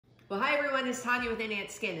Well, hi everyone, it's Tonia with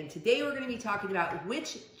Enhanced Skin, and today we're going to be talking about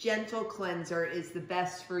which gentle cleanser is the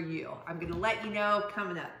best for you. I'm going to let you know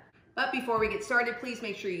coming up. But before we get started, please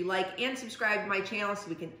make sure you like and subscribe to my channel so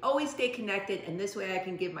we can always stay connected, and this way I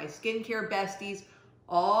can give my skincare besties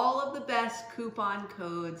all of the best coupon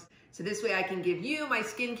codes. So this way I can give you, my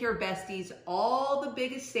skincare besties, all the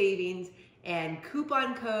biggest savings and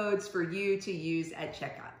coupon codes for you to use at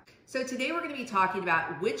checkout. So today we're going to be talking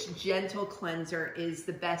about which gentle cleanser is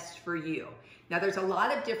the best for you. Now there's a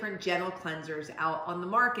lot of different gentle cleansers out on the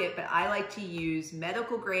market, but I like to use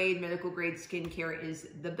medical grade. Medical grade skincare is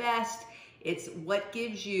the best. It's what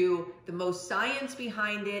gives you the most science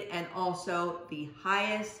behind it and also the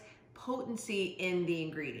highest potency in the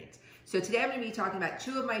ingredients. So today I'm going to be talking about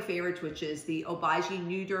two of my favorites, which is the Obagi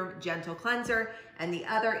Nuderm Gentle Cleanser and the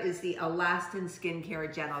other is the Alastin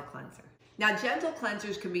Skincare Gentle Cleanser. Now, gentle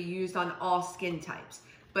cleansers can be used on all skin types,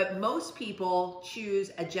 but most people choose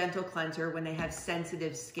a gentle cleanser when they have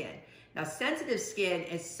sensitive skin. Now, sensitive skin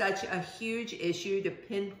is such a huge issue to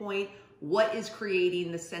pinpoint what is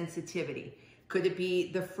creating the sensitivity. Could it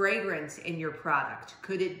be the fragrance in your product?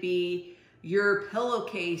 Could it be your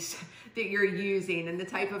pillowcase that you're using and the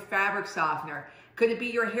type of fabric softener? Could it be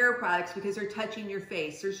your hair products because they're touching your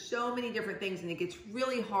face? There's so many different things, and it gets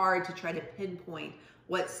really hard to try to pinpoint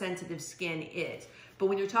what sensitive skin is. But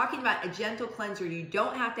when you're talking about a gentle cleanser, you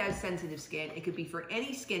don't have to have sensitive skin. It could be for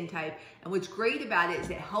any skin type. And what's great about it is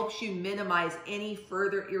it helps you minimize any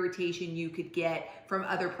further irritation you could get from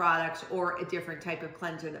other products or a different type of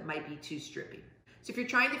cleanser that might be too strippy. So if you're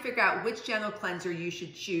trying to figure out which gentle cleanser you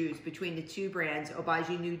should choose between the two brands,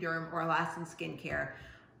 Obagi Nuderm or Alastin Skincare,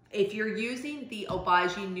 if you're using the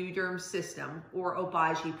Obagi Nuderm system or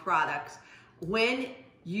Obagi products, when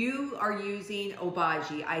you are using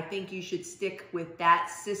Obagi, I think you should stick with that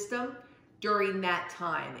system during that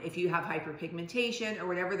time. If you have hyperpigmentation or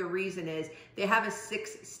whatever the reason is, they have a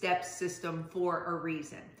 6-step system for a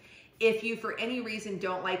reason. If you, for any reason,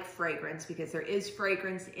 don't like fragrance, because there is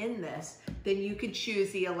fragrance in this, then you could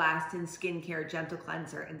choose the Alastin Skincare Gentle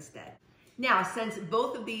Cleanser instead. Now, since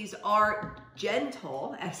both of these are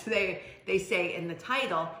gentle, as they say in the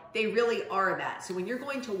title, they really are that. So when you're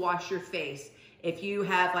going to wash your face, if you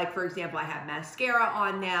have, like, for example, I have mascara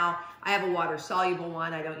on now. I have a water-soluble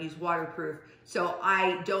one. I don't use waterproof. So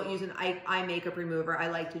I don't use an eye makeup remover. I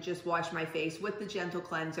like to just wash my face with the gentle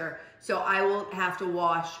cleanser. So I will have to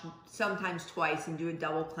wash sometimes twice and do a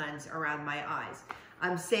double cleanse around my eyes.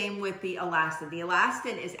 Same with the Alastin. The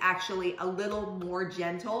Alastin is actually a little more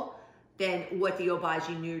gentle than what the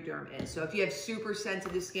Obagi Nuderm is. So if you have super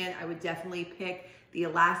sensitive skin, I would definitely pick the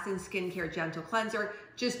Alastin Skincare Gentle Cleanser.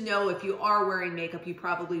 Just know if you are wearing makeup, you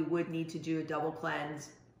probably would need to do a double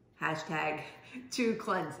cleanse, hashtag 2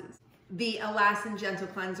 cleanses. The Alastin Gentle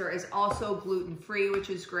Cleanser is also gluten-free, which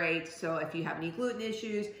is great. So if you have any gluten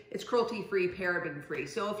issues, it's cruelty-free, paraben-free.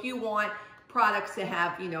 So if you want products to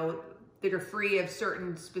have, that are free of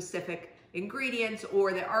certain specific ingredients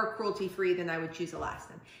or that are cruelty-free, then I would choose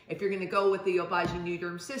Alastin. If you're gonna go with the Obagi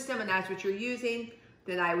Nuderm system and that's what you're using,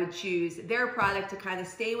 then I would choose their product to kind of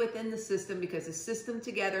stay within the system, because the system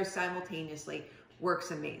together simultaneously works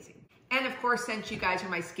amazing. And of course, since you guys are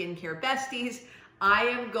my skincare besties, I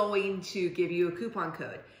am going to give you a coupon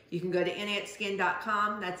code. You can go to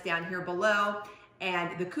enhancedskin.com, that's down here below,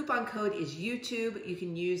 and the coupon code is YouTube. You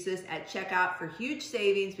can use this at checkout for huge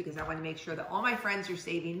savings, because I want to make sure that all my friends are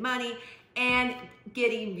saving money and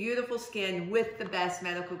getting beautiful skin with the best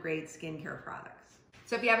medical grade skincare products.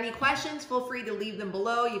 So if you have any questions, feel free to leave them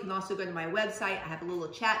below. You can also go to my website. I have a little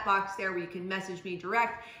chat box there where you can message me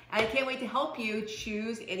direct. And I can't wait to help you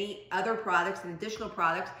choose any other products and additional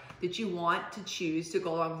products that you want to choose to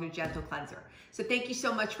go along with your gentle cleanser. So thank you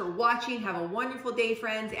so much for watching. Have a wonderful day,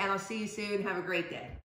 friends, and I'll see you soon. Have a great day.